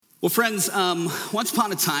Well, friends, once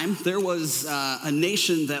upon a time, there was a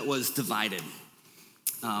nation that was divided.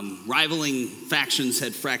 Rivaling factions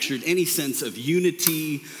had fractured any sense of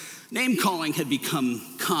unity. Name-calling had become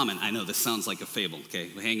common. I know this sounds like a fable, okay?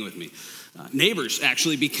 Hang with me. Neighbors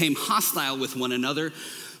actually became hostile with one another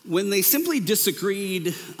when they simply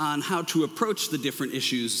disagreed on how to approach the different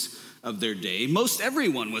issues of their day. Most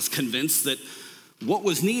everyone was convinced that what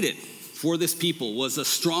was needed for this people was a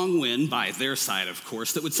strong wind, by their side, of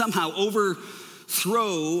course, that would somehow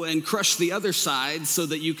overthrow and crush the other side so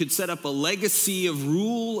that you could set up a legacy of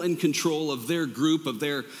rule and control of their group, of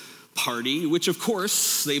their party, which, of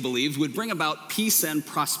course, they believed would bring about peace and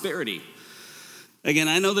prosperity. Again,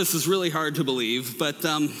 I know this is really hard to believe, but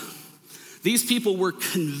these people were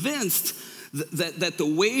convinced that the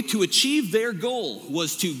way to achieve their goal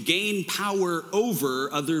was to gain power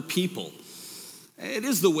over other people. It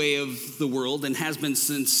is the way of the world and has been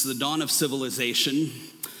since the dawn of civilization.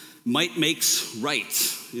 Might makes right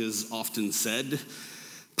is often said.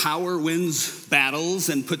 Power wins battles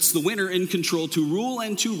and puts the winner in control to rule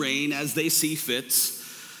and to reign as they see fit.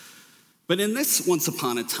 But in this once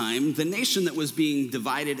upon a time, the nation that was being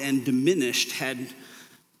divided and diminished had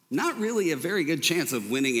not really a very good chance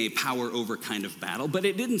of winning a power over kind of battle, but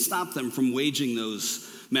it didn't stop them from waging those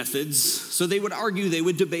methods. So they would argue, they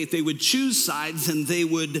would debate, they would choose sides, and they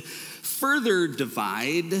would further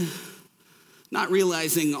divide, not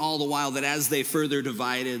realizing all the while that as they further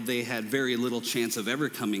divided, they had very little chance of ever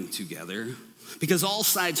coming together, because all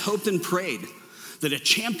sides hoped and prayed that a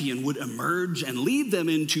champion would emerge and lead them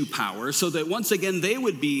into power so that once again they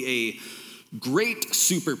would be a great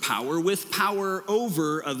superpower with power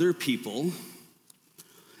over other people.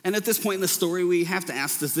 And at this point in the story, we have to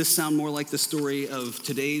ask, does this sound more like the story of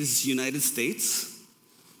today's United States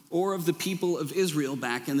or of the people of Israel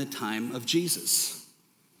back in the time of Jesus?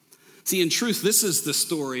 See, in truth, this is the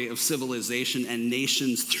story of civilization and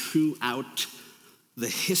nations throughout the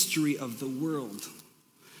history of the world.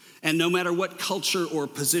 And no matter what culture or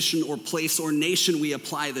position or place or nation we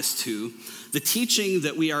apply this to, the teaching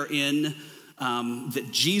that we are in, that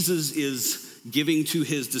Jesus is giving to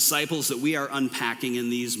his disciples, that we are unpacking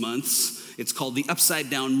in these months. It's called the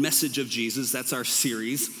Upside Down Message of Jesus. That's our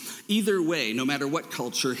series. Either way, no matter what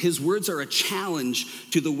culture, his words are a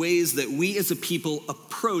challenge to the ways that we as a people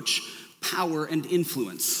approach power and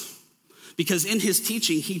influence. Because in his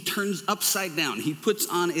teaching, he turns upside down. He puts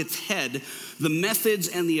on its head the methods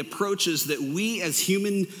and the approaches that we as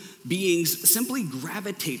human beings simply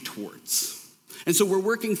gravitate towards. And so we're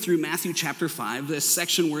working through Matthew chapter 5. This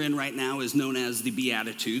section we're in right now is known as the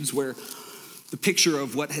Beatitudes, where the picture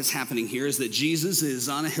of what is happening here is that Jesus is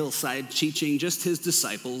on a hillside teaching just his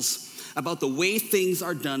disciples about the way things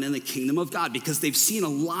are done in the kingdom of God, because they've seen a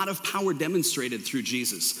lot of power demonstrated through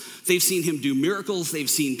Jesus. They've seen him do miracles. They've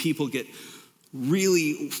seen people get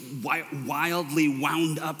really wildly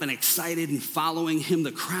wound up and excited and following him.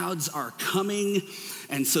 The crowds are coming.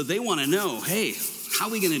 And so they want to know, hey, how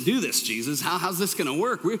are we going to do this, Jesus? How's this going to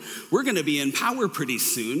work? We're going to be in power pretty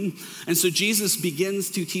soon. And so Jesus begins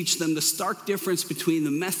to teach them the stark difference between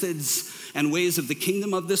the methods and ways of the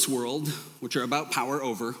kingdom of this world, which are about power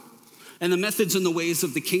over, and the methods and the ways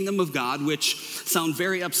of the kingdom of God, which sound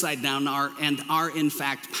very upside down and are in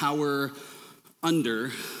fact power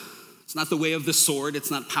under. It's not the way of the sword.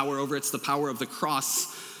 It's not power over. It's the power of the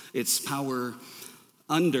cross. It's power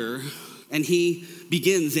under. And he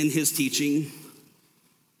begins in his teaching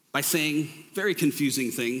by saying very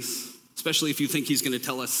confusing things, especially if you think he's going to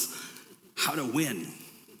tell us how to win,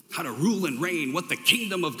 how to rule and reign, what the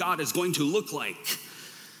kingdom of God is going to look like.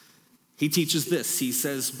 He teaches this. He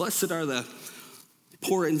says, blessed are the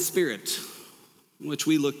poor in spirit, which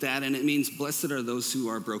we looked at, and it means blessed are those who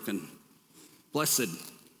are broken. Blessed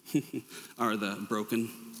are the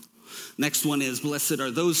broken. Next one is blessed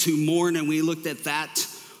are those who mourn, and we looked at that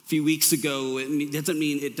a few weeks ago. It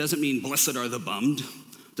doesn't mean blessed are the bummed.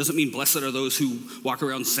 Doesn't mean blessed are those who walk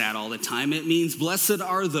around sad all the time. It means blessed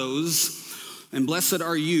are those, and blessed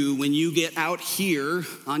are you when you get out here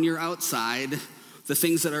on your outside, the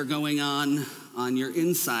things that are going on your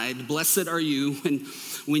inside. Blessed are you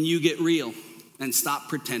when you get real and stop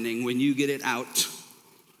pretending, when you get it out.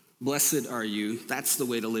 Blessed are you. That's the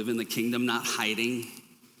way to live in the kingdom, not hiding.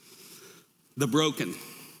 The broken,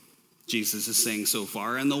 Jesus is saying so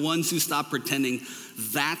far, and the ones who stop pretending,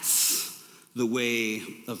 that's the way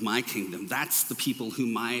of my kingdom. That's the people who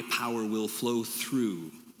my power will flow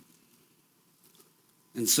through.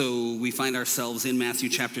 And so we find ourselves in Matthew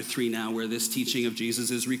chapter 3 now, where this teaching of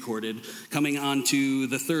Jesus is recorded, coming on to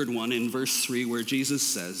the third one in verse 3, where Jesus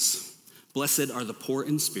says, blessed are the poor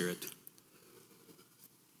in spirit,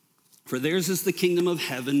 For theirs is the kingdom of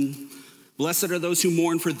heaven. Blessed are those who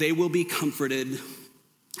mourn, for they will be comforted.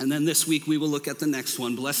 And then this week we will look at the next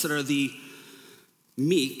one. Blessed are the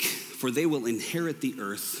meek, for they will inherit the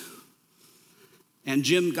earth. And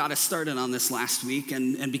Jim got us started on this last week,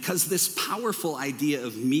 and because this powerful idea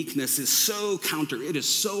of meekness is so counter, it is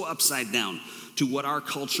so upside down to what our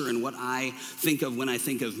culture and what I think of when I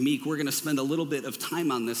think of meek, we're going to spend a little bit of time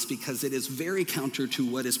on this because it is very counter to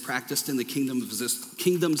what is practiced in the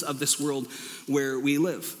kingdoms of this world where we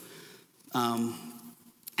live.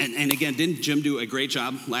 And again, didn't Jim do a great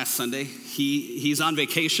job last Sunday? He's on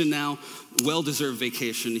vacation now, well-deserved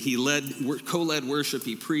vacation. He co-led worship,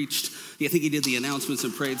 he preached. I think he did the announcements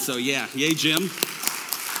and prayed, so yeah, yay, Jim.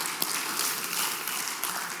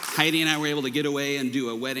 Heidi and I were able to get away and do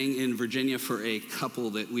a wedding in Virginia for a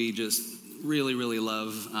couple that we just really, really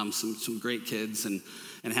love, some great kids, and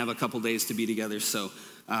have a couple days to be together, so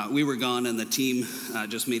we were gone, and the team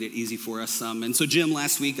just made it easy for us. And so Jim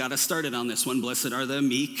last week got us started on this one, Blessed are the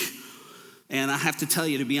meek. And I have to tell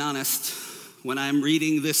you, to be honest, when I'm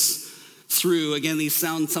reading this through, again, these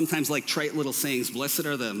sound sometimes like trite little sayings, Blessed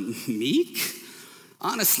are the meek?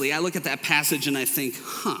 Honestly, I look at that passage and I think,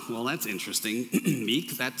 well, that's interesting.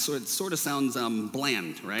 Meek, that sort of sounds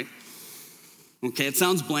bland, right? Okay, it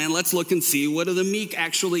sounds bland. Let's look and see, what do the meek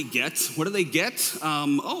actually get? What do they get?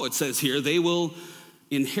 It says here, they will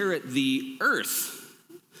inherit the earth.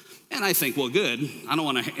 And I think, well, good. I don't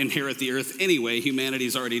want to inherit the earth anyway.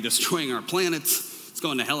 Humanity's already destroying our planet. It's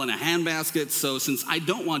going to hell in a handbasket. So since I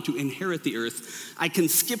don't want to inherit the earth, I can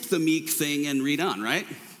skip the meek thing and read on, right?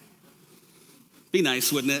 Be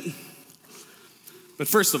nice, wouldn't it? But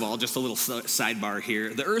first of all, just a little sidebar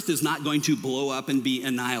here. The earth is not going to blow up and be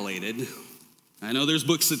annihilated. I know there's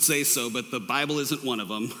books that say so, but the Bible isn't one of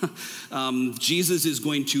them. Jesus is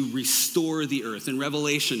going to restore the earth. In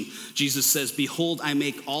Revelation, Jesus says, behold, I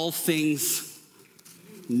make all things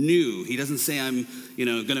new. He doesn't say I'm,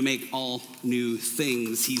 going to make all new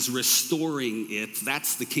things. He's restoring it.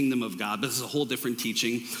 That's the kingdom of God. This is a whole different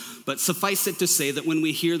teaching. But suffice it to say that when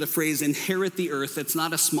we hear the phrase inherit the earth, it's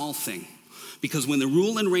not a small thing. Because when the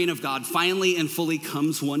rule and reign of God finally and fully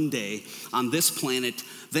comes one day on this planet,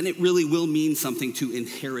 then it really will mean something to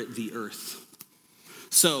inherit the earth.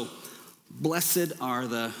 So, blessed are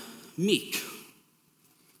the meek.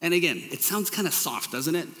 And again, it sounds kind of soft,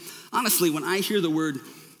 doesn't it? Honestly, when I hear the word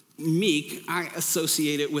meek, I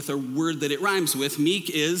associate it with a word that it rhymes with.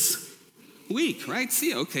 Meek is weak, right?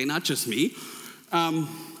 See, okay, not just me.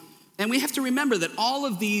 And we have to remember that all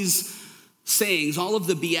of these sayings, all of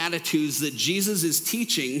the Beatitudes that Jesus is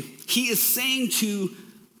teaching, he is saying to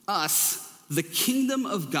us, the kingdom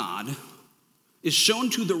of God is shown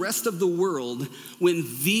to the rest of the world when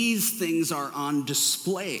these things are on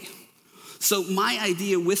display. So my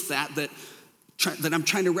idea with that I'm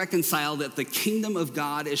trying to reconcile, that the kingdom of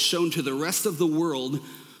God is shown to the rest of the world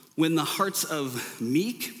when the hearts of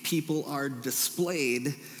meek people are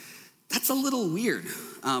displayed, that's a little weird.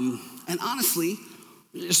 And honestly,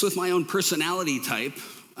 just with my own personality type,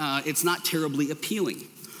 it's not terribly appealing.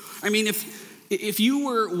 I mean, if you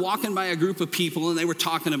were walking by a group of people and they were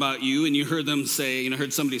talking about you and you heard them say,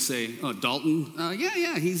 heard somebody say, oh, Dalton,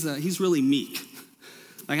 he's really meek.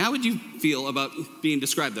 Like, how would you feel about being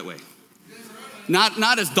described that way?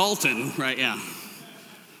 Not as Dalton, right?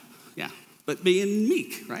 Yeah, but being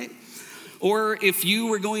meek, right? Or if you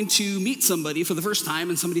were going to meet somebody for the first time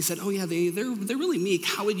and somebody said, oh yeah, they're really meek,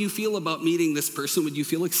 how would you feel about meeting this person? Would you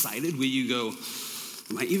feel excited? Would you go,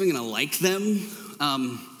 am I even gonna like them?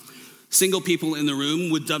 Single people in the room,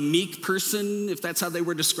 would the meek person, if that's how they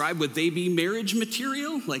were described, would they be marriage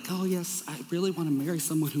material? Like, oh yes, I really want to marry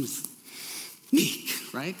someone who's meek,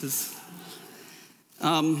 right?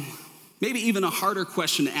 Maybe even a harder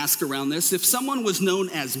question to ask around this. If someone was known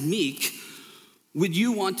as meek, would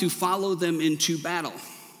you want to follow them into battle?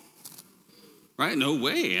 Right? No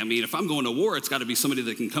way. I mean, if I'm going to war, it's got to be somebody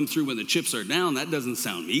that can come through when the chips are down. That doesn't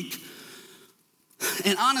sound meek.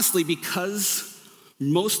 And honestly, because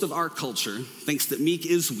most of our culture thinks that meek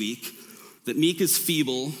is weak, that meek is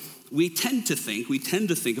feeble, we tend to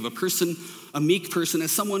think of a meek person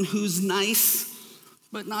as someone who's nice,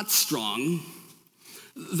 but not strong.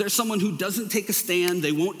 They're someone who doesn't take a stand,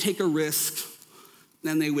 they won't take a risk,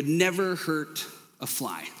 and they would never hurt a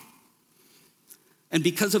fly. And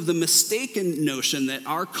because of the mistaken notion that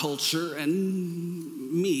our culture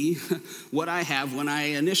and me, what I have when I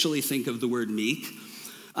initially think of the word meek,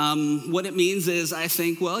 what it means is I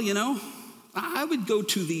think, well, I would go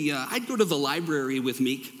to I'd go to the library with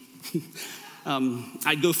meek.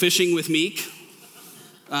 I'd go fishing with meek.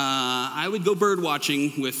 I would go bird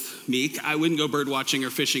watching with meek. I wouldn't go bird watching or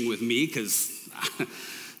fishing with me because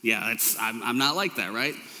Yeah, I'm not like that,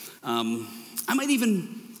 right? I might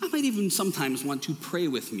even sometimes want to pray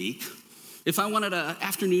with Meek. If I wanted an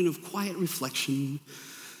afternoon of quiet reflection,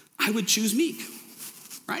 I would choose Meek,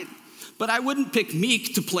 right? But I wouldn't pick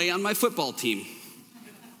Meek to play on my football team.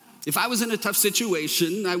 If I was in a tough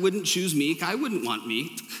situation, I wouldn't choose Meek. I wouldn't want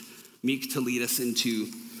Meek to lead us into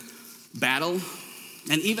battle.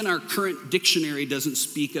 And even our current dictionary doesn't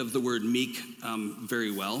speak of the word meek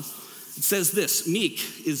very well. It says this: meek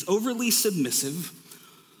is overly submissive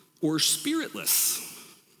or spiritless,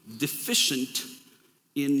 deficient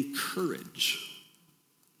in courage.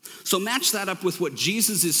 So match that up with what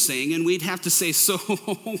Jesus is saying, and we'd have to say, so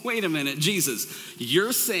wait a minute, Jesus,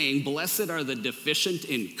 you're saying blessed are the deficient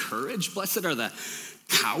in courage? Blessed are the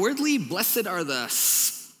cowardly? Blessed are the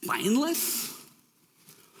spineless?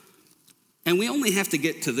 And we only have to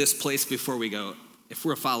get to this place before we go, if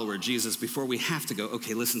we're a follower of Jesus, before we have to go,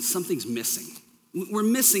 okay, listen, something's missing. We're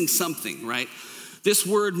missing something, right? This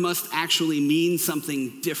word must actually mean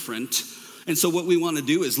something different. And so what we want to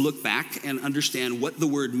do is look back and understand what the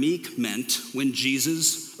word meek meant when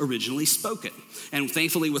Jesus originally spoke it. And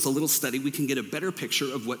thankfully, with a little study, we can get a better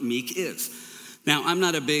picture of what meek is. Now, I'm a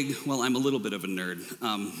little bit of a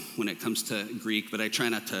nerd when it comes to Greek, but I try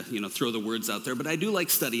not to, throw the words out there. But I do like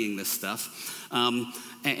studying this stuff.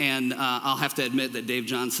 I'll have to admit that Dave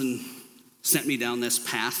Johnson sent me down this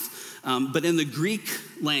path. But in the Greek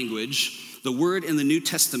language, the word in the New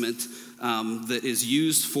Testament that is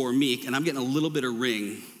used for meek, and I'm getting a little bit of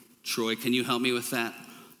ring. Troy, can you help me with that?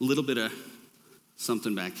 A little bit of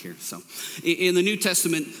something back here. So in the New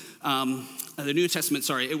Testament,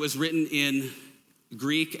 it was written in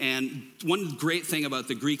Greek, and one great thing about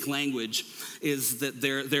the Greek language is that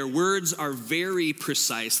their words are very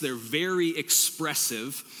precise, they're very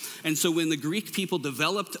expressive, and so when the Greek people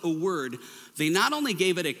developed a word, they not only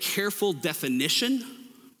gave it a careful definition,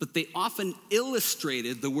 but they often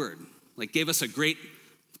illustrated the word, like gave us a great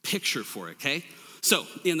picture for it, okay? So,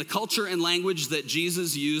 in the culture and language that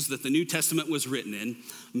Jesus used, that the New Testament was written in,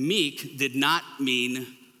 meek did not mean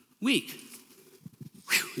weak.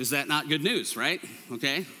 Is that not good news, right?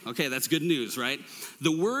 Okay, that's good news, right?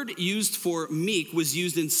 The word used for meek was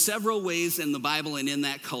used in several ways in the Bible and in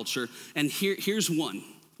that culture, and here's one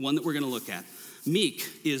that we're going to look at. Meek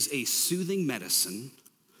is a soothing medicine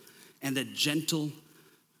and a gentle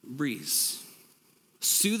breeze.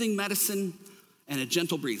 Soothing medicine and a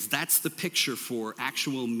gentle breeze. That's the picture for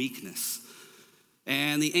actual meekness.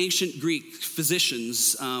 And the ancient Greek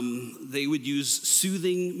physicians, they would use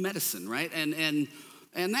soothing medicine, right?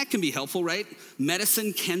 And that can be helpful, right?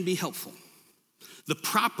 Medicine can be helpful. The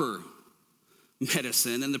proper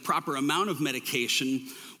medicine and the proper amount of medication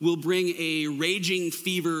will bring a raging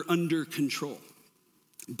fever under control.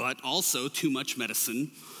 But also too much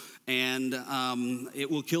medicine and it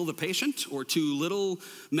will kill the patient, or too little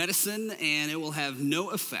medicine and it will have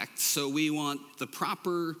no effect. So we want the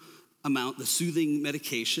proper amount, the soothing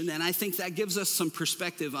medication, and I think that gives us some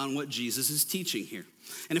perspective on what Jesus is teaching here.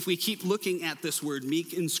 And if we keep looking at this word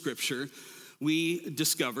meek in Scripture, we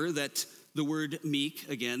discover that the word meek,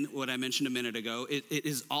 again, what I mentioned a minute ago, it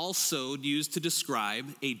is also used to describe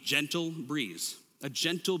a gentle breeze. A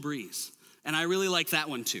gentle breeze. And I really like that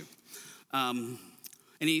one too.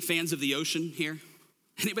 Any fans of the ocean here?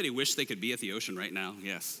 Anybody wish they could be at the ocean right now?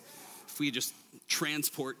 Yes. If we just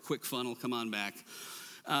transport quick funnel, come on back.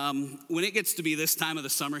 When it gets to be this time of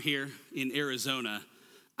the summer here in Arizona,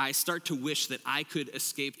 I start to wish that I could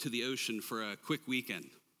escape to the ocean for a quick weekend.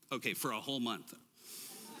 Okay, for a whole month.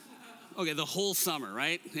 Okay, the whole summer,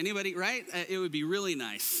 right? Anybody, right? It would be really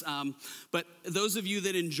nice. But those of you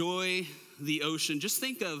that enjoy the ocean, just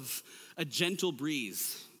think of a gentle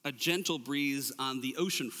breeze on the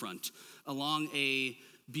ocean front along a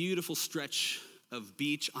beautiful stretch of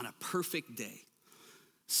beach on a perfect day.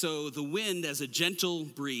 So the wind as a gentle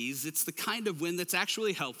breeze, it's the kind of wind that's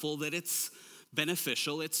actually helpful, that it's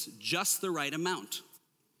beneficial, it's just the right amount.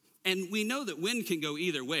 And we know that wind can go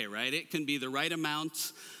either way, right? It can be the right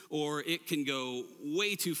amount or it can go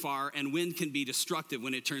way too far, and wind can be destructive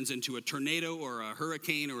when it turns into a tornado or a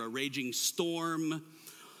hurricane or a raging storm.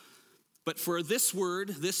 But for this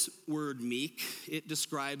word meek, it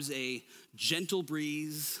describes a gentle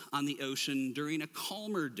breeze on the ocean during a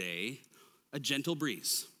calmer day, a gentle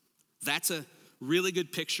breeze. That's a really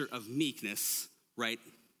good picture of meekness right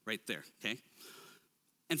there, okay?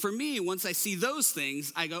 And for me, once I see those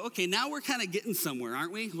things, I go, okay, now we're kind of getting somewhere,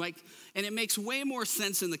 aren't we? And it makes way more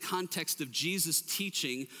sense in the context of Jesus'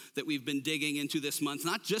 teaching that we've been digging into this month.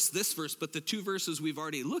 Not just this verse, but the two verses we've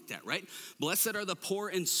already looked at, right? Blessed are the poor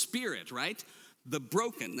in spirit, right? The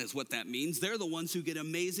broken is what that means. They're the ones who get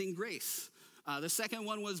amazing grace. The second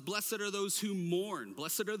one was, blessed are those who mourn.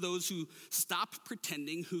 Blessed are those who stop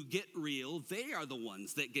pretending, who get real. They are the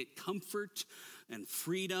ones that get comfort and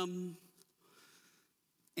freedom.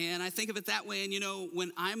 And I think of it that way. And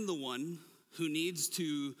when I'm the one who needs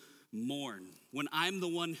to mourn, when I'm the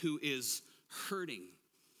one who is hurting,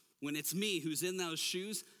 when it's me who's in those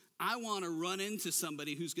shoes, I want to run into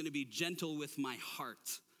somebody who's going to be gentle with my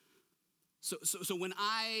heart. So when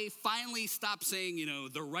I finally stop saying,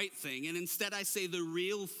 the right thing, and instead I say the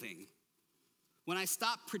real thing, when I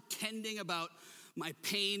stop pretending about my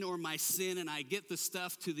pain or my sin and I get the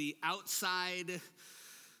stuff to the outside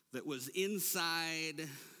that was inside,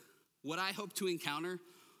 what I hope to encounter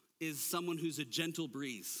is someone who's a gentle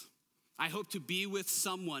breeze. I hope to be with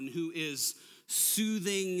someone who is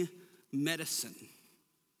soothing medicine.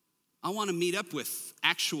 I want to meet up with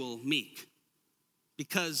actual Meek,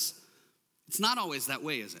 because it's not always that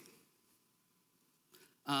way, is it?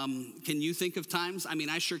 Can you think of times?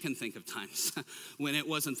 I sure can think of times when it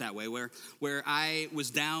wasn't that way, where I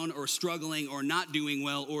was down or struggling or not doing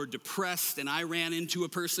well or depressed, and I ran into a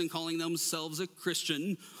person calling themselves a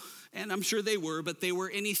Christian, and I'm sure they were, but they were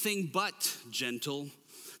anything but gentle.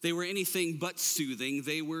 They were anything but soothing.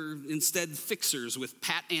 They were instead fixers with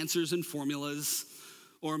pat answers and formulas.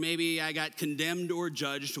 Or maybe I got condemned or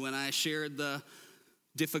judged when I shared the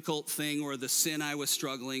difficult thing or the sin I was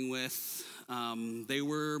struggling with. They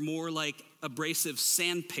were more like abrasive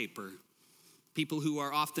sandpaper, people who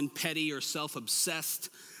are often petty or self-obsessed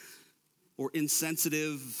or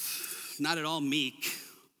insensitive, not at all meek.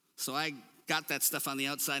 So I got that stuff on the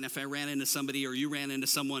outside, and if I ran into somebody or you ran into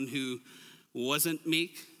someone who wasn't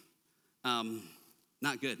meek,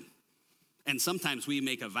 not good. And sometimes we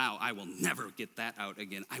make a vow, I will never get that out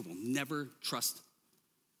again. I will never trust.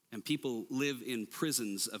 And people live in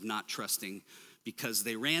prisons of not trusting because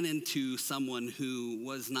they ran into someone who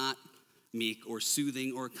was not meek or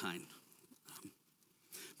soothing or kind.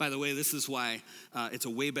 By the way, this is why it's a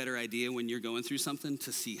way better idea when you're going through something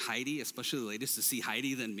to see Heidi, especially the ladies, to see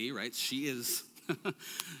Heidi than me, right? She is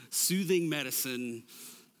soothing medicine.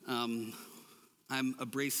 I'm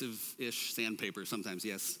abrasive-ish sandpaper sometimes,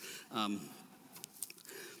 yes.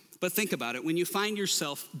 But think about it. When you find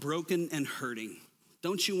yourself broken and hurting,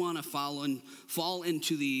 don't you want to fall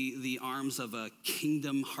into the arms of a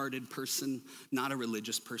kingdom-hearted person, not a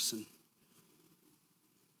religious person?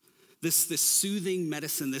 This soothing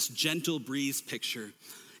medicine, this gentle breeze picture,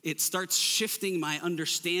 it starts shifting my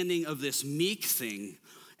understanding of this meek thing,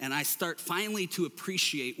 and I start finally to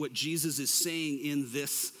appreciate what Jesus is saying in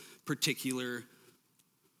this particular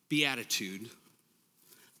beatitude.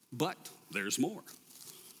 But there's more.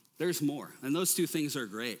 There's more. And those two things are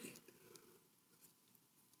great.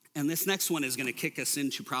 And this next one is going to kick us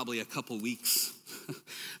into probably a couple weeks.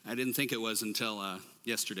 I didn't think it was until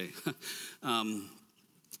yesterday.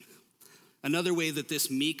 Another way that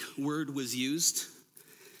this meek word was used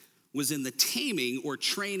was in the taming or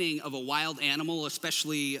training of a wild animal,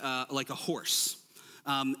 especially like a horse.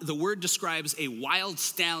 The word describes a wild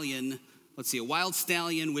stallion, a wild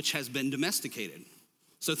stallion which has been domesticated.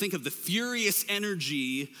 So think of the furious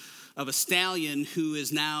energy of a stallion who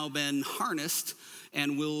has now been harnessed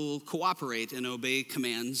and will cooperate and obey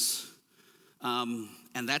commands. And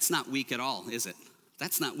that's not weak at all, is it?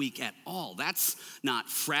 That's not weak at all. That's not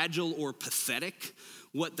fragile or pathetic.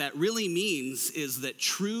 What that really means is that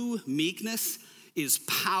true meekness is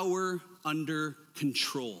power under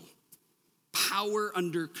control. Power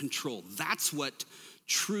under control. That's what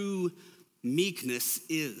true meekness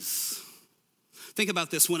is. Think about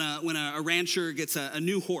this. When a rancher gets a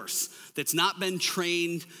new horse that's not been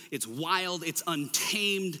trained, it's wild, it's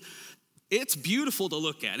untamed, it's beautiful to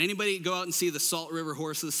look at. Anybody go out and see the Salt River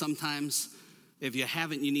horses sometimes? If you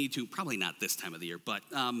haven't, you need to. Probably not this time of the year, but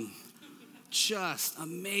just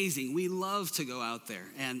amazing. We love to go out there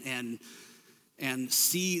and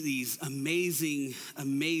see these amazing,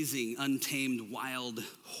 amazing, untamed wild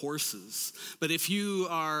horses. But if you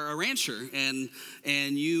are a rancher and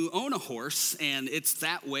you own a horse and it's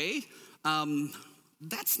that way,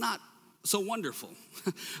 that's not so wonderful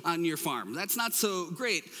on your farm. That's not so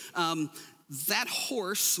great. That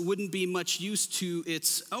horse wouldn't be much use to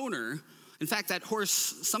its owner. In fact, that horse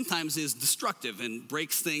sometimes is destructive and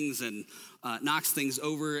breaks things and knocks things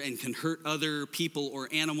over and can hurt other people or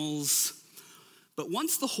animals. But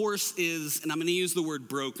once the horse is, and I'm going to use the word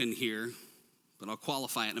broken here, but I'll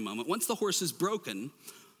qualify it in a moment. Once the horse is broken,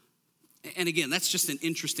 and again, that's just an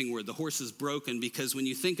interesting word. The horse is broken because when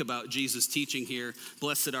you think about Jesus' teaching here,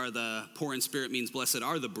 blessed are the poor in spirit means blessed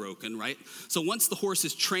are the broken, right? So once the horse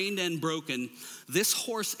is trained and broken, this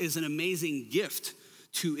horse is an amazing gift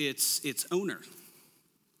to its owner.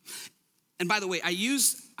 And by the way,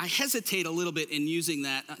 I hesitate a little bit in using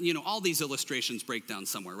that. All these illustrations break down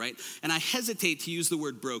somewhere, right? And I hesitate to use the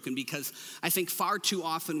word broken because I think far too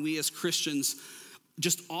often we as Christians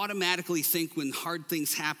just automatically think when hard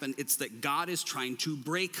things happen, it's that God is trying to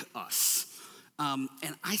break us.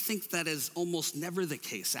 And I think that is almost never the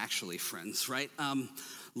case, actually, friends, right?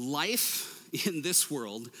 Life in this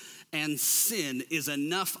world and sin is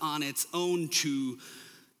enough on its own to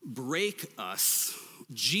break us.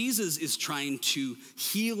 Jesus is trying to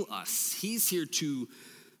heal us. He's here to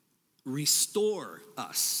restore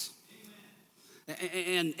us.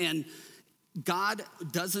 And God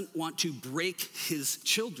doesn't want to break his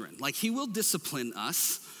children. Like, he will discipline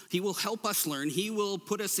us. He will help us learn. He will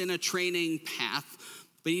put us in a training path,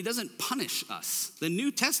 but he doesn't punish us. The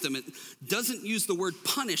New Testament doesn't use the word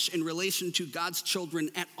punish in relation to God's children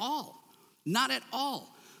at all. Not at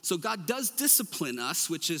all. So God does discipline us,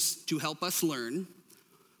 which is to help us learn,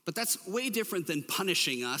 but that's way different than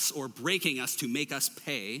punishing us or breaking us to make us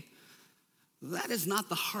pay. That is not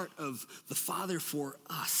the heart of the Father for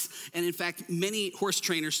us. And in fact, many horse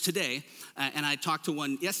trainers today, and I talked to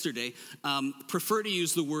one yesterday, prefer to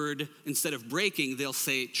use the word, instead of breaking, they'll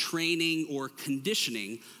say training or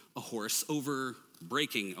conditioning a horse over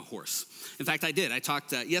breaking a horse. In fact, I did. I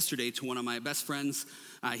talked yesterday to one of my best friends.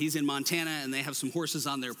 He's in Montana, and they have some horses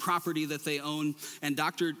on their property that they own. And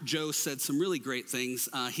Dr. Joe said some really great things.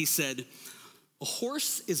 He said, a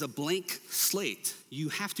horse is a blank slate. You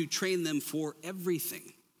have to train them for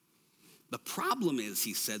everything. The problem is,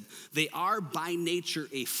 he said, they are by nature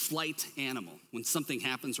a flight animal. When something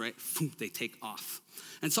happens, right, they take off.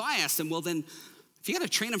 And so I asked him, well, then, if you got to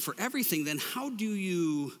train them for everything, then how do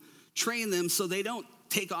you train them so they don't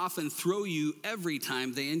take off and throw you every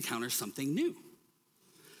time they encounter something new?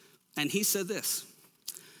 And he said this: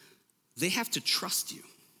 they have to trust you.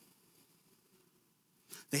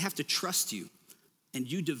 They have to trust you, and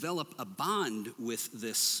you develop a bond with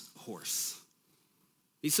this horse.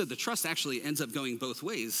 He said the trust actually ends up going both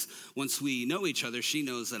ways. Once we know each other, she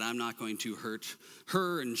knows that I'm not going to hurt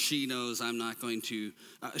her, and she knows I'm not going to,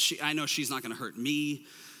 I know she's not going to hurt me.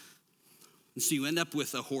 And so you end up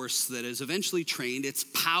with a horse that is eventually trained, its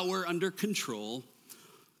power under control.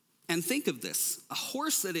 And think of this, a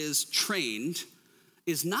horse that is trained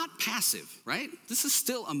is not passive, right? This is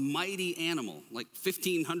still a mighty animal, like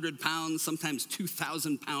 1,500 pounds, sometimes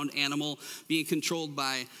 2,000-pound animal being controlled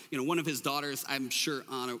by, one of his daughters. I'm sure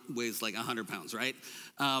Anna weighs like 100 pounds, right?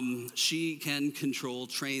 She can control,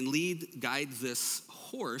 train, lead, guide this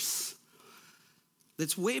horse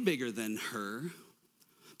that's way bigger than her.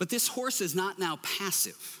 But this horse is not now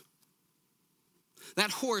passive. That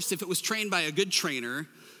horse, if it was trained by a good trainer,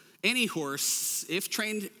 any horse, if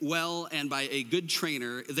trained well and by a good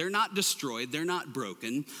trainer, they're not destroyed, they're not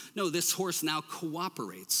broken. No, this horse now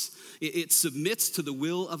cooperates. It submits to the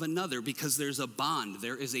will of another because there's a bond,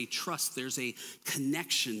 there is a trust, there's a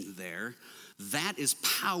connection there. That is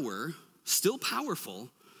power, still powerful,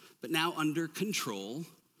 but now under control.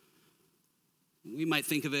 We might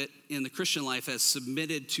think of it in the Christian life as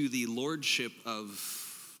submitted to the lordship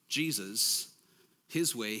of Jesus,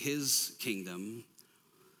 his way, his kingdom.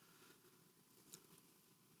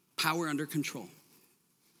 Power under control.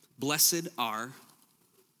 Blessed are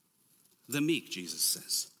the meek, Jesus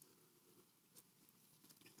says.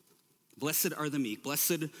 Blessed are the meek.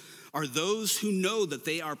 Blessed are those who know that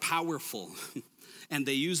they are powerful and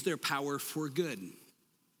they use their power for good.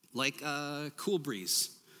 Like a cool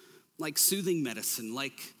breeze, like soothing medicine,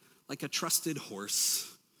 like a trusted horse,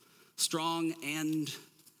 strong and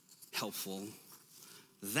helpful.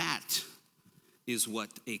 That is what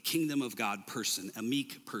a kingdom of God person, a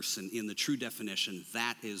meek person in the true definition,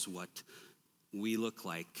 that is what we look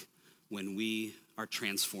like when we are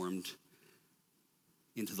transformed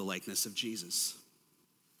into the likeness of Jesus.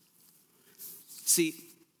 See,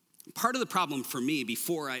 part of the problem for me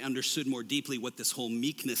before I understood more deeply what this whole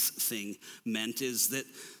meekness thing meant is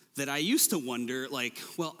that I used to wonder,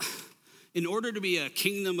 in order to be a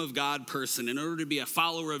kingdom of God person, in order to be a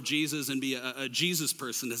follower of Jesus and be a Jesus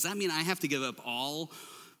person, does that mean I have to give up all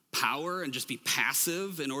power and just be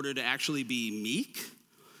passive in order to actually be meek?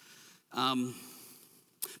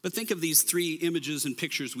 But think of these three images and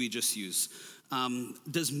pictures we just used.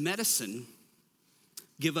 Does medicine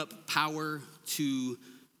give up power to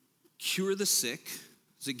cure the sick?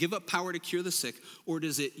 Does it give up power to cure the sick, or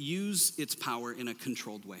does it use its power in a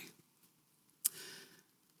controlled way?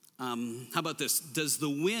 How about this? Does the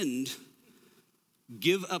wind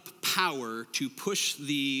give up power to push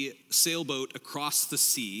the sailboat across the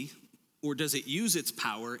sea, or does it use its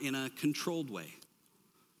power in a controlled way?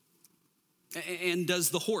 And does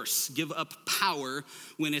the horse give up power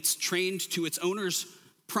when it's trained to its owner's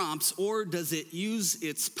prompts, or does it use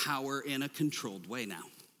its power in a controlled way now?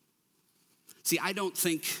 See, I don't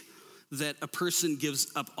think that a person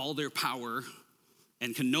gives up all their power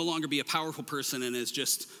and can no longer be a powerful person and is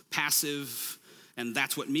just passive, and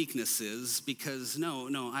that's what meekness is, because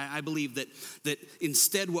I believe that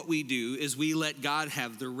instead what we do is we let God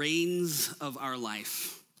have the reins of our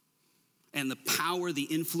life. And the power, the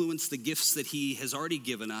influence, the gifts that he has already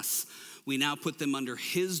given us, we now put them under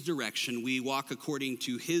his direction. We walk according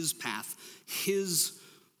to his path, his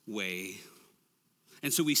way.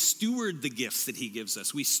 And so we steward the gifts that he gives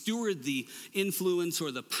us. We steward the influence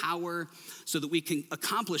or the power so that we can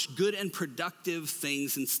accomplish good and productive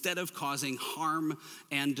things instead of causing harm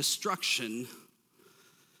and destruction.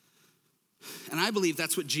 And I believe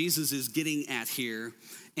that's what Jesus is getting at here.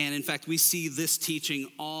 And in fact, we see this teaching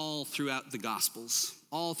all throughout the Gospels,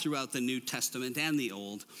 all throughout the New Testament and the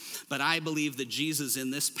Old. But I believe that Jesus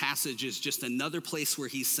in this passage is just another place where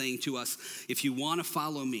he's saying to us, if you want to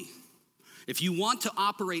follow me, if you want to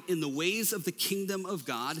operate in the ways of the kingdom of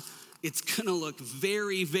God, it's going to look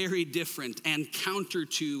very, very different and counter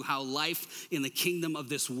to how life in the kingdom of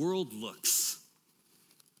this world looks.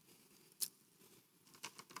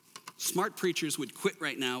 Smart preachers would quit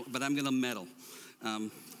right now, but I'm going to meddle.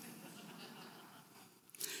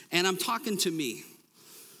 And I'm talking to me,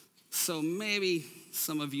 so maybe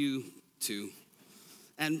some of you too.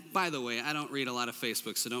 And by the way, I don't read a lot of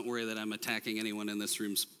Facebook, so don't worry that I'm attacking anyone in this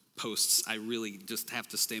room's posts. I really just have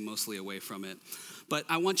to stay mostly away from it. But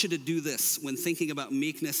I want you to do this when thinking about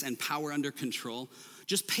meekness and power under control.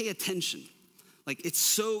 Just pay attention. Like, it's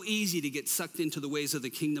so easy to get sucked into the ways of the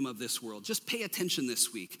kingdom of this world. Just pay attention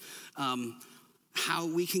this week. How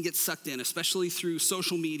we can get sucked in, especially through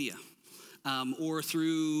social media or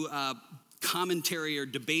through commentary or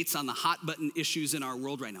debates on the hot button issues in our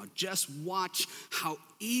world right now. Just watch how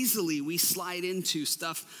easily we slide into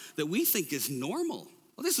stuff that we think is normal.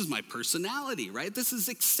 Well, this is my personality, right? This is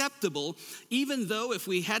acceptable, even though if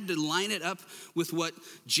we had to line it up with what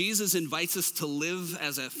Jesus invites us to live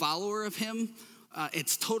as a follower of him,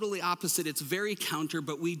 it's totally opposite. It's very counter,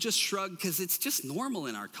 but we just shrug because it's just normal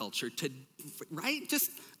in our culture to, right?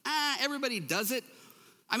 Just, everybody does it.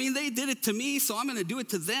 I mean, they did it to me, so I'm going to do it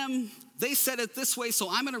to them. They said it this way, so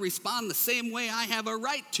I'm going to respond the same way I have a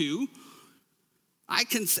right to. I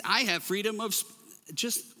have freedom of,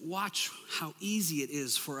 just watch how easy it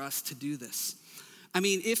is for us to do this. I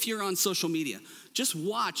mean, if you're on social media, just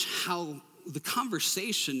watch how the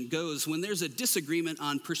conversation goes when there's a disagreement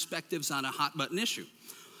on perspectives on a hot button issue.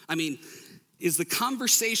 I mean, is the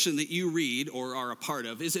conversation that you read or are a part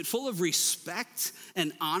of, is it full of respect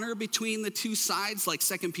and honor between the two sides? Like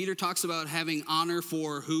 2 Peter talks about having honor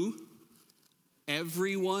for who?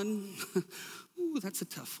 Everyone. Ooh, that's a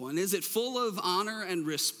tough one. Is it full of honor and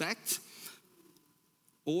respect?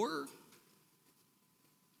 Or,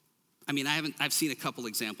 I mean, I've seen a couple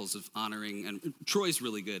examples of honoring, and Troy's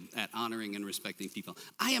really good at honoring and respecting people.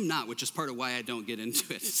 I am not, which is part of why I don't get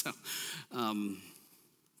into it. So,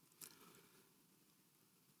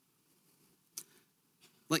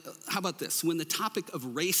 how about this? When the topic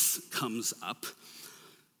of race comes up,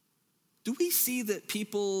 do we see that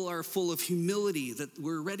people are full of humility, that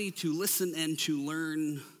we're ready to listen and to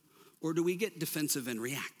learn, or do we get defensive and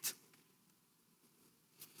react?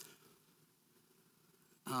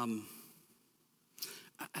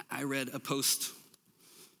 I read a post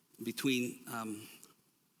between, I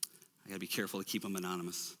gotta be careful to keep them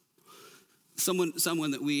anonymous. Someone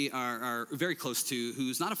that we are very close to,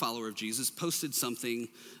 who's not a follower of Jesus, posted something,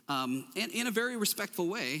 and in a very respectful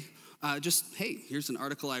way, just, hey, here's an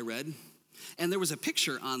article I read. And there was a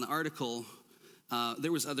picture on the article.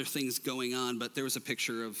 There was other things going on, but there was a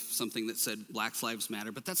picture of something that said Black Lives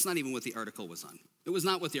Matter, but that's not even what the article was on. It was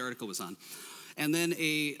not what the article was on. And then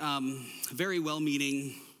a very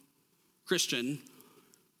well-meaning Christian,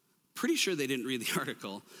 pretty sure they didn't read the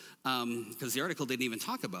article, because the article didn't even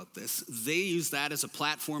talk about this. They used that as a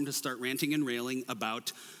platform to start ranting and railing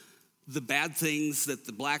about the bad things that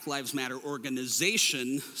the Black Lives Matter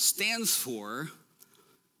organization stands for.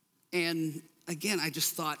 And again, I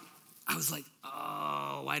just thought, I was like,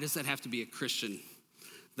 oh, why does that have to be a Christian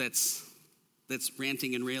that's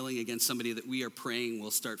ranting and railing against somebody that we are praying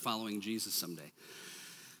will start following Jesus someday?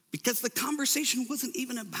 Because the conversation wasn't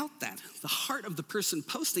even about that. The heart of the person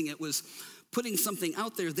posting it was putting something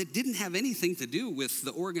out there that didn't have anything to do with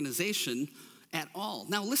the organization at all.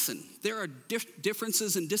 Now listen, there are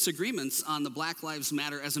differences and disagreements on the Black Lives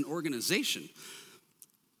Matter as an organization.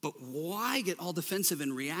 But why get all defensive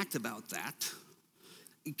and react about that?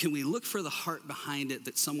 can we look for the heart behind it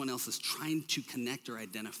that someone else is trying to connect or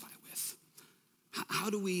identify with? How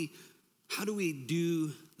do we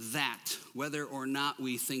do that, whether or not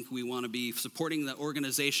we think we want to be supporting the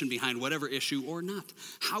organization behind whatever issue or not?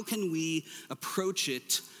 How can we approach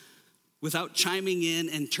it without chiming in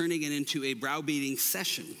and turning it into a browbeating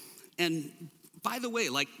session? And by the way,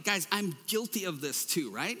 guys, I'm guilty of this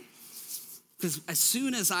too, right? Because as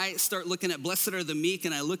soon as I start looking at blessed are the meek,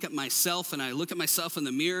 and I look at myself in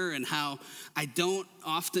the mirror and how I don't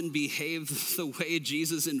often behave the way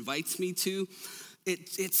Jesus invites me to,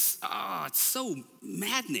 it's so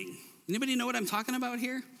maddening. Anybody know what I'm talking about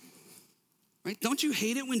here? Right? Don't you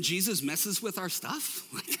hate it when Jesus messes with our stuff?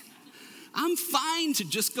 I'm fine to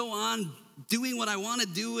just go on doing what I want to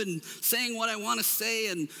do and saying what I want to say,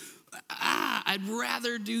 and I'd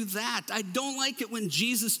rather do that. I don't like it when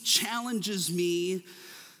Jesus challenges me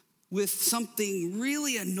with something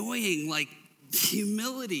really annoying like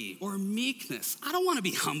humility or meekness. I don't want to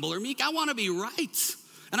be humble or meek. I want to be right.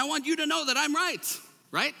 And I want you to know that I'm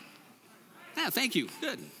right? Yeah, thank you.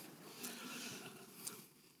 Good.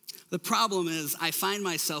 The problem is I find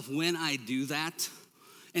myself when I do that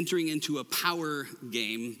entering into a power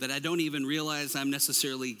game that I don't even realize I'm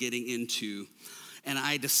necessarily getting into. And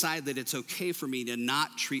I decide that it's okay for me to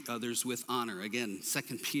not treat others with honor. Again, 2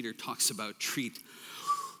 Peter talks about treat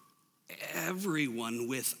everyone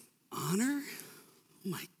with honor. Oh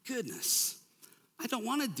my goodness. I don't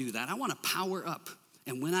want to do that. I want to power up.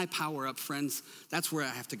 And when I power up, friends, that's where I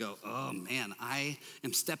have to go, oh man, I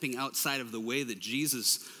am stepping outside of the way that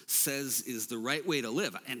Jesus says is the right way to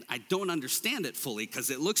live. And I don't understand it fully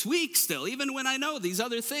because it looks weak still, even when I know these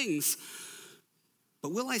other things.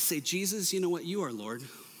 But will I say, Jesus, you know what? You are Lord.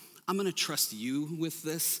 I'm going to trust you with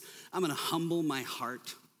this. I'm going to humble my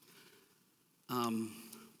heart. How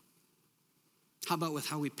about with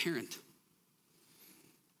how we parent?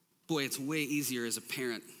 Boy, it's way easier as a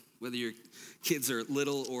parent, whether your kids are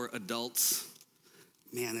little or adults.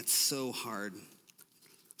 Man, it's so hard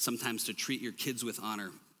sometimes to treat your kids with honor.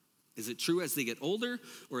 Is it true as they get older,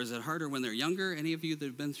 or is it harder when they're younger? Any of you that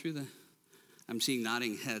have been through I'm seeing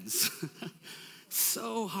nodding heads.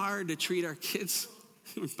 So hard to treat our kids,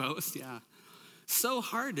 both, yeah. So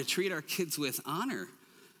hard to treat our kids with honor.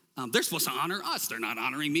 They're supposed to honor us. They're not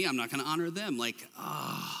honoring me. I'm not going to honor them. I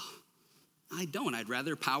don't. I'd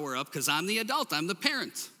rather power up because I'm the adult. I'm the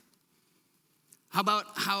parent. How about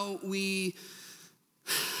how we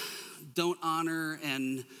don't honor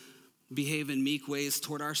and behave in meek ways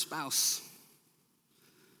toward our spouse?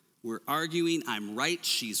 We're arguing, I'm right,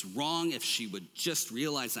 she's wrong. If she would just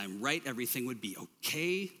realize I'm right, everything would be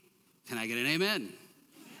okay. Can I get an amen?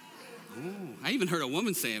 Oh, I even heard a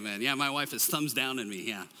woman say amen. Yeah, my wife is thumbs down in me,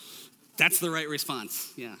 yeah. That's the right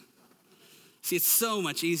response, yeah. See, it's so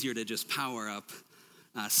much easier to just power up,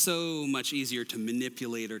 so much easier to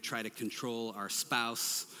manipulate or try to control our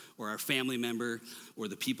spouse or our family member or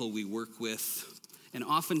the people we work with. And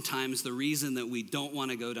oftentimes, the reason that we don't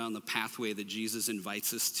want to go down the pathway that Jesus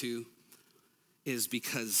invites us to is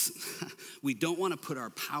because we don't want to put our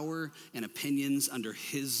power and opinions under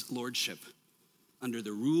his lordship, under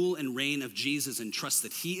the rule and reign of Jesus, and trust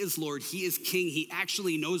that he is Lord, he is King. He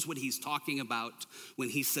actually knows what he's talking about when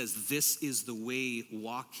he says, this is the way,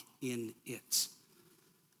 walk in it.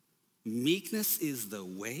 Meekness is the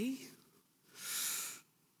way.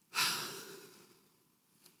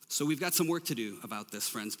 So we've got some work to do about this,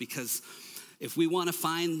 friends, because if we want to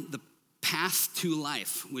find the path to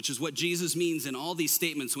life, which is what Jesus means in all these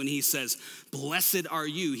statements when he says, blessed are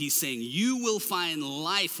you, he's saying you will find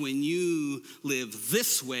life when you live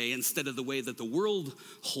this way instead of the way that the world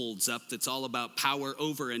holds up, that's all about power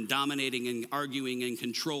over and dominating and arguing and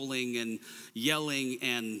controlling and yelling,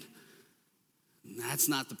 and that's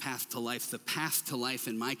not the path to life. The path to life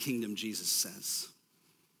in my kingdom, Jesus says,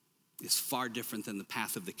 is far different than the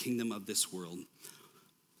path of the kingdom of this world.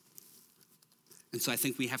 And so I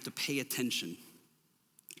think we have to pay attention.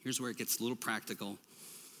 Here's where it gets a little practical.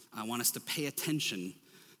 I want us to pay attention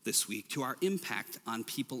this week to our impact on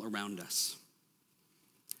people around us.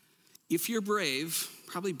 If you're brave,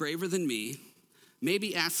 probably braver than me,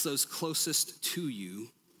 maybe ask those closest to you,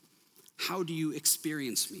 how do you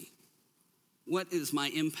experience me? What is my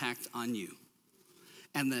impact on you?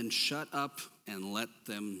 And then shut up and let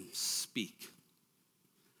them speak.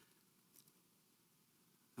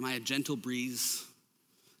 Am I a gentle breeze?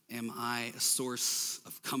 Am I a source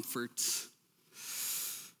of comfort?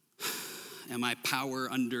 Am I power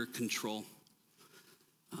under control?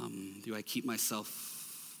 Do I keep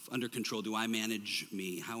myself under control? Do I manage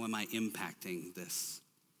me? How am I impacting this?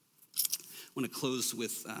 I want to close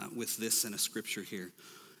with this in a scripture here.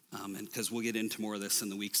 and because we'll get into more of this in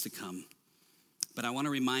the weeks to come. But I want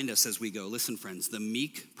to remind us as we go, listen, friends, the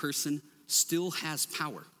meek person still has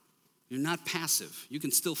power. You're not passive. You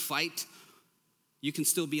can still fight. You can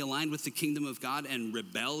still be aligned with the kingdom of God and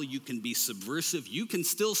rebel. You can be subversive. You can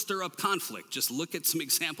still stir up conflict. Just look at some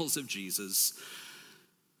examples of Jesus.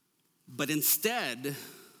 But instead,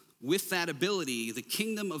 with that ability, the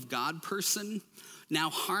kingdom of God person now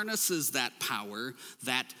harnesses that power,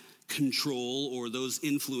 that control, or those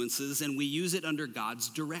influences, and we use it under God's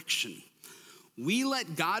direction. We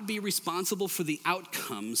let God be responsible for the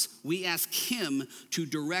outcomes. We ask him to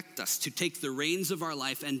direct us, to take the reins of our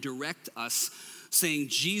life and direct us, saying,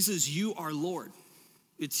 Jesus, you are Lord.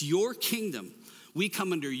 It's your kingdom. We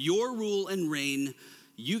come under your rule and reign.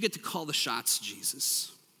 You get to call the shots,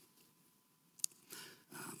 Jesus.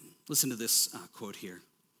 Listen to this quote here.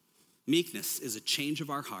 Meekness is a change of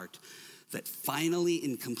our heart that finally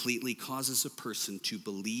and completely causes a person to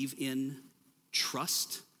believe in,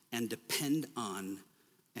 trust, and depend on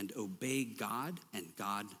and obey God and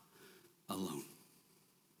God alone.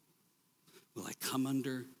 Will I come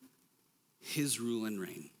under his rule and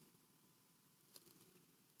reign?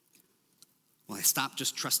 Will I stop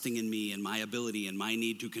just trusting in me and my ability and my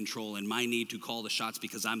need to control and my need to call the shots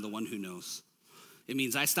because I'm the one who knows? It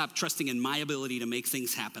means I stop trusting in my ability to make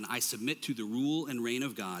things happen. I submit to the rule and reign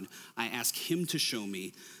of God. I ask him to show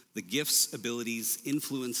me the gifts, abilities,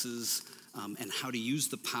 influences, and how to use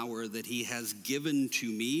the power that he has given to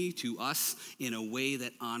me, to us, in a way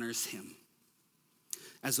that honors him.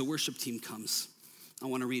 As the worship team comes, I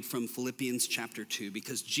want to read from Philippians chapter 2,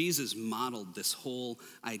 because Jesus modeled this whole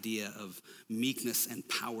idea of meekness and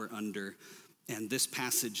power under, and this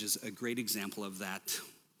passage is a great example of that.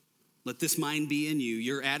 Let this mind be in you.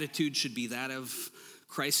 Your attitude should be that of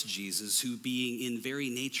Christ Jesus, who being in very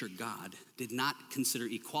nature God, did not consider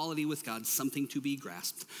equality with God something to be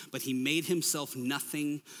grasped, but he made himself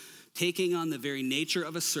nothing, taking on the very nature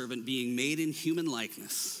of a servant, being made in human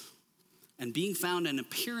likeness. And being found in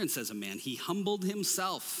appearance as a man, he humbled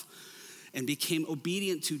himself and became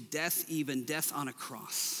obedient to death, even death on a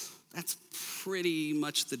cross. That's pretty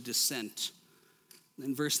much the descent.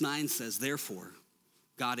 And verse 9 says, therefore,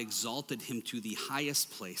 God exalted him to the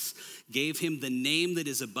highest place, gave him the name that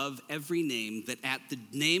is above every name, that at the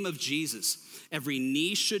name of Jesus, every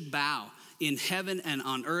knee should bow in heaven and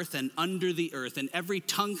on earth and under the earth, and every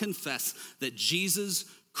tongue confess that Jesus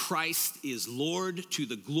Christ is Lord, to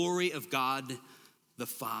the glory of God the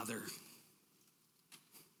Father.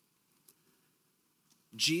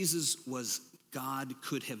 Jesus was God,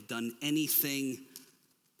 could have done anything,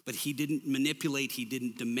 but he didn't manipulate, he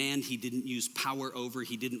didn't demand, he didn't use power over,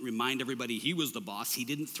 he didn't remind everybody he was the boss, he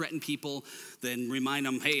didn't threaten people, then remind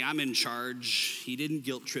them, hey, I'm in charge. He didn't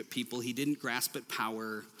guilt trip people, he didn't grasp at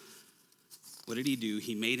power. What did he do?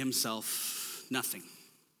 He made himself nothing.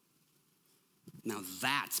 Now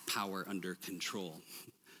that's power under control.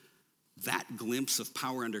 That glimpse of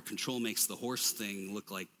power under control makes the horse thing look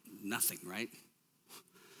like nothing, right?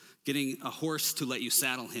 Getting a horse to let you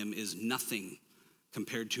saddle him is nothing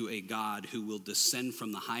compared to a God who will descend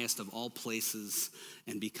from the highest of all places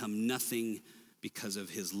and become nothing because of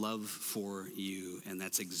his love for you. And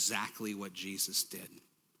that's exactly what Jesus did.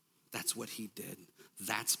 That's what he did.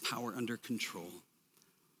 That's power under control.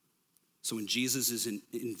 So when Jesus is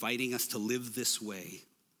inviting us to live this way,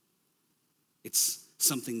 it's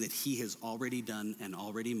something that he has already done and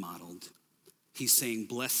already modeled. He's saying,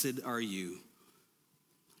 blessed are you,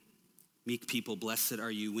 meek people, blessed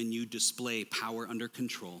are you when you display power under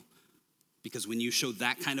control. Because when you show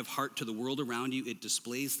that kind of heart to the world around you, it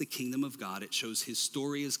displays the kingdom of God. It shows his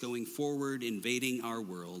story is going forward, invading our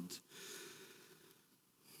world.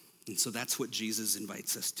 And so that's what Jesus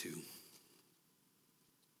invites us to.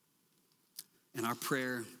 And our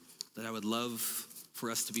prayer that I would love for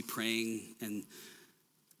us to be praying and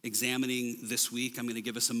examining this week, I'm going to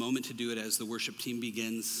give us a moment to do it as the worship team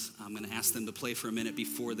begins. I'm going to ask them to play for a minute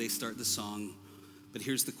before they start the song. But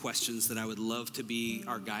here's the questions that I would love to be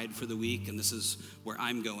our guide for the week, and this is where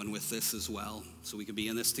I'm going with this as well, so we can be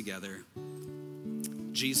in this together.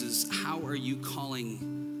 Jesus, how are you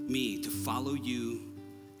calling me to follow you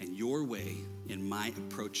and your way in my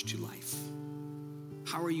approach to life?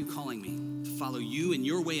 How are you calling me to follow you and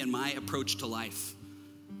your way in my approach to life,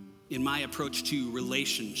 in my approach to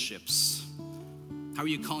relationships? How are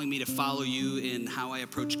you calling me to follow you in how I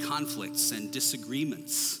approach conflicts and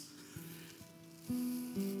disagreements?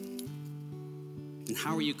 And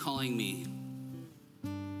how are you calling me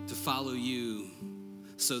to follow you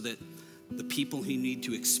so that the people who need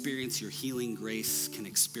to experience your healing grace can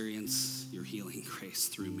experience your healing grace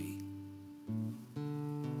through me?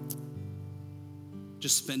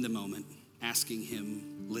 just spend a moment asking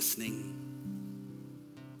him, listening,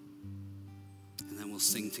 and then we'll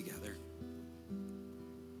sing together.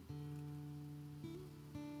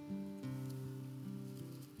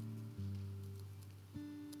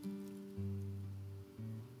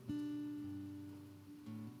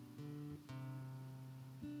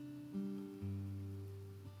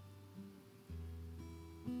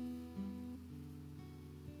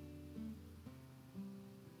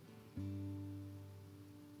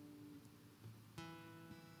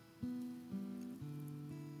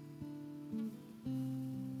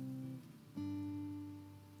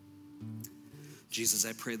 Jesus,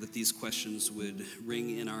 I pray that these questions would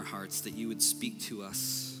ring in our hearts, that you would speak to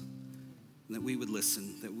us, and that we would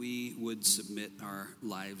listen, that we would submit our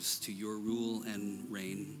lives to your rule and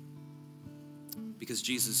reign. Because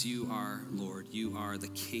Jesus, you are Lord. You are the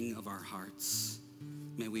King of our hearts.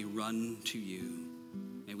 May we run to you.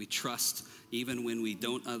 May we trust even when we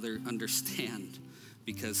don't understand,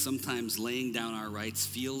 because sometimes laying down our rights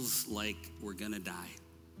feels like we're going to die.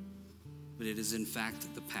 But it is in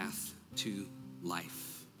fact the path to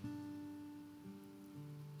life.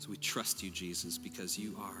 So we trust you, Jesus, because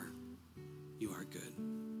you are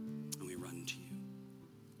good.